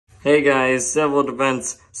Hey guys, Civil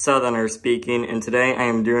Defense Southerner speaking, and today I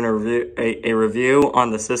am doing a review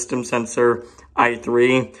on the System Sensor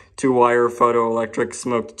i3 2-wire photoelectric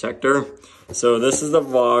smoke detector. So this is the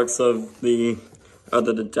box of the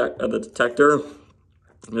detector.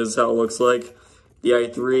 This is how it looks like. The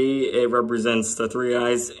i3, it represents the 3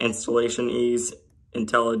 I's: installation ease,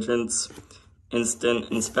 intelligence,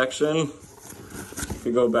 instant inspection. If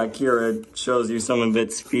you go back here, it shows you some of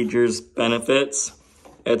its features, benefits.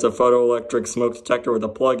 It's a photoelectric smoke detector with a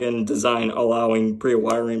plug-in design allowing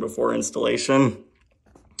pre-wiring before installation.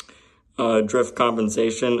 Drift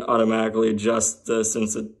compensation automatically adjusts the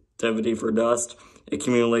sensitivity for dust.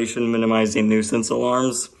 Accumulation, minimizing nuisance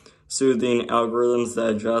alarms. Soothing algorithms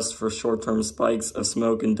that adjust for short-term spikes of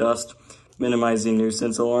smoke and dust, minimizing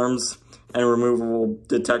nuisance alarms. And removable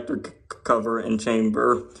detector cover and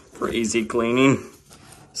chamber for easy cleaning.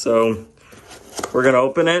 So we're gonna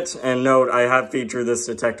open it, and note I have featured this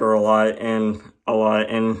detector a lot in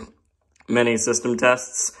many system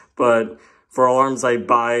tests, but for alarms I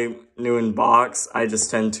buy new in box, I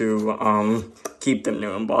just tend to keep them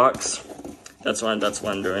new in box. That's why I'm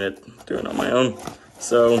doing it on my own.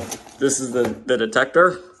 So this is the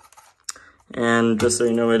detector, and just so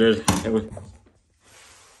you know, it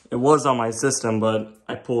was on my system, but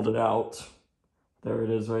I pulled it out. There it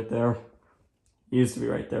is right there. It used to be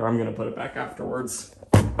right there. I'm gonna put it back afterwards.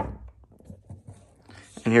 And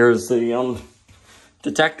here's the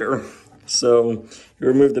detector. So you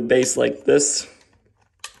remove the base like this.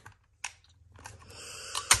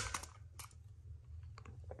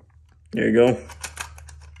 There you go.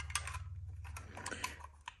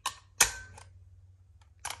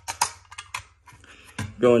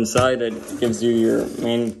 Go inside. It gives you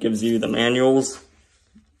the manuals.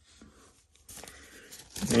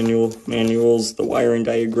 Manuals, the wiring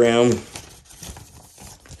diagram,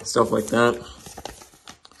 stuff like that.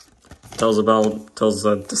 Tells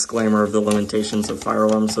a disclaimer of the limitations of fire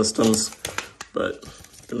alarm systems, but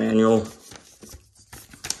the manual.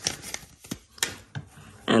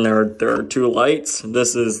 And there are two lights.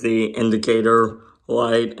 This is the indicator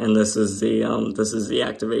light, and this is the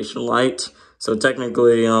activation light. So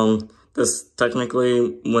technically,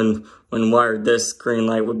 when wired, this green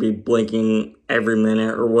light would be blinking every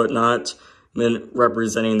minute or whatnot,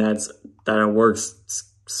 representing that it works.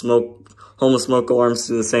 Home smoke alarms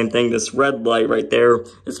do the same thing. This red light right there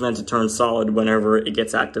is meant to turn solid whenever it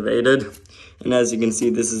gets activated. And as you can see,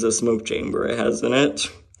 this is a smoke chamber it has in it.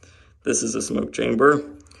 This is a smoke chamber.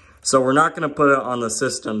 So we're not going to put it on the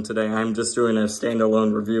system today. I'm just doing a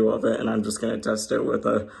standalone review of it, and I'm just going to test it with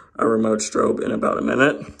a remote strobe in about a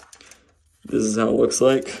minute. This is how it looks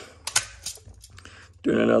like.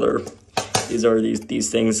 Doing another. These are these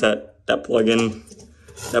things that plug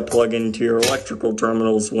into your electrical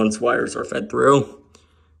terminals once wires are fed through.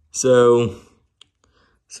 So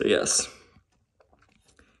yes,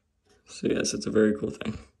 it's a very cool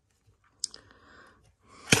thing.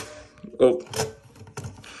 Oh,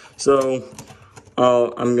 so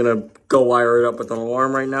I'm gonna go wire it up with an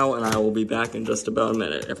alarm right now, and I will be back in just about a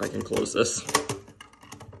minute if I can close this.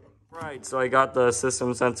 Right, so I got the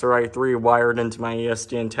System Sensor i3 wired into my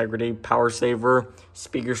ESD Integrity Power Saver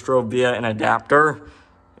speaker strobe via an adapter,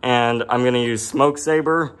 and I'm going to use Smoke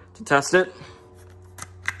Saber to test it.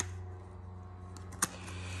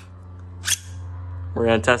 We're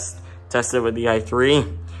going to test it with the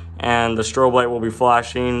i3, and the strobe light will be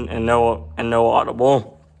flashing and no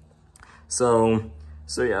audible. So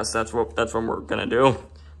yes, that's what we're going to do.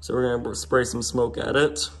 So we're going to spray some smoke at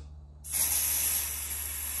it.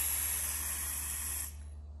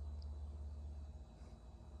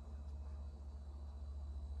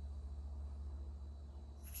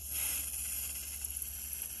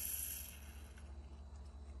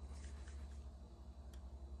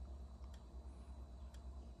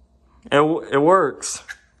 It works.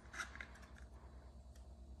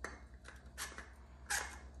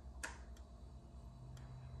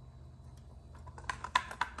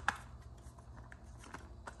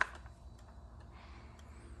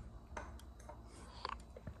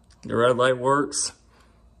 The red light works.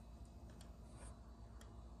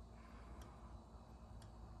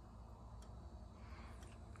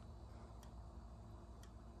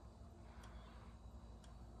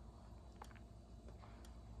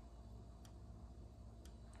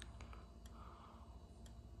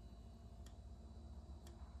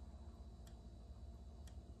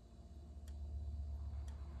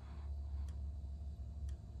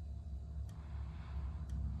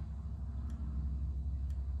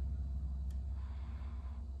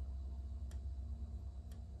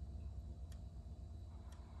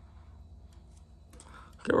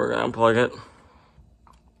 Okay, we're gonna unplug it.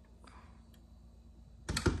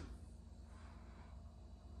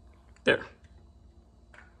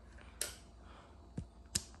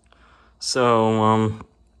 So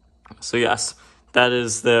yes, that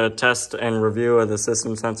is the test and review of the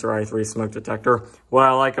System Sensor i3 smoke detector. What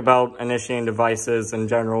I like about initiating devices in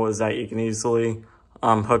general is that you can easily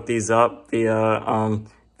hook these up via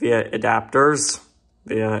adapters,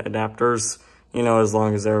 you know, as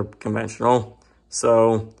long as they're conventional.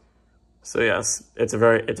 So yes, it's a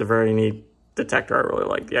very neat detector. I really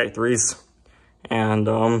like the i3s, and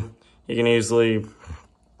you can easily,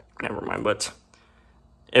 never mind, but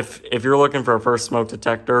if you're looking for a first smoke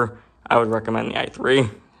detector, I would recommend the i3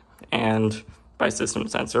 and by System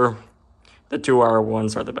Sensor. The 2-hour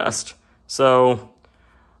ones are the best. So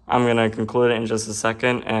I'm gonna conclude it in just a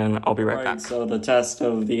second, and I'll be right back. So the test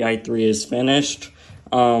of the i3 is finished.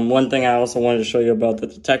 One thing I also wanted to show you about the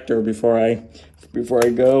detector before I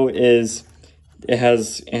go is it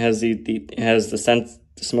has the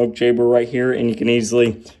smoke chamber right here, and you can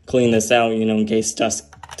easily clean this out, you know, in case dust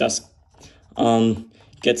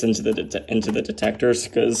gets into the detectors,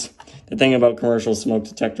 because the thing about commercial smoke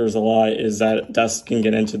detectors a lot is that dust can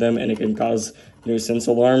get into them and it can cause nuisance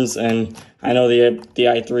alarms. And I know the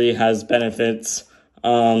i3 has benefits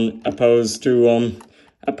opposed to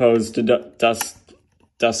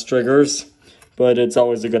dust triggers, but it's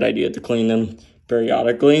always a good idea to clean them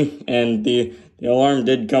periodically. And the alarm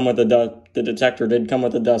did come with the detector did come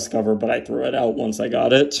with a dust cover, but I threw it out once I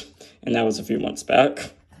got it, and that was a few months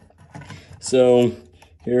back. So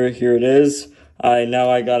here it is.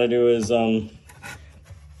 Now I gotta do is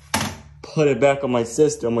put it back on my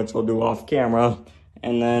system, which I'll do off camera,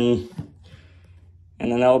 and then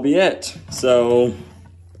that'll be it. So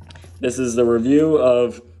this is the review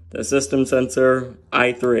of the System Sensor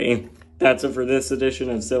i3. That's it for this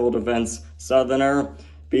edition of Civil Defense Southerner.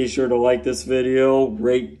 Be sure to like this video,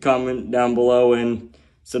 rate, comment down below, and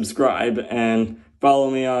subscribe. And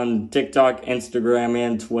follow me on TikTok, Instagram,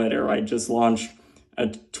 and Twitter. I just launched a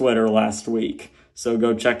Twitter last week, so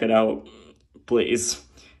go check it out, please.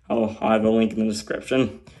 I'll have a link in the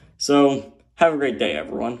description. So have a great day,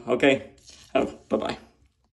 everyone. Okay? Bye-bye.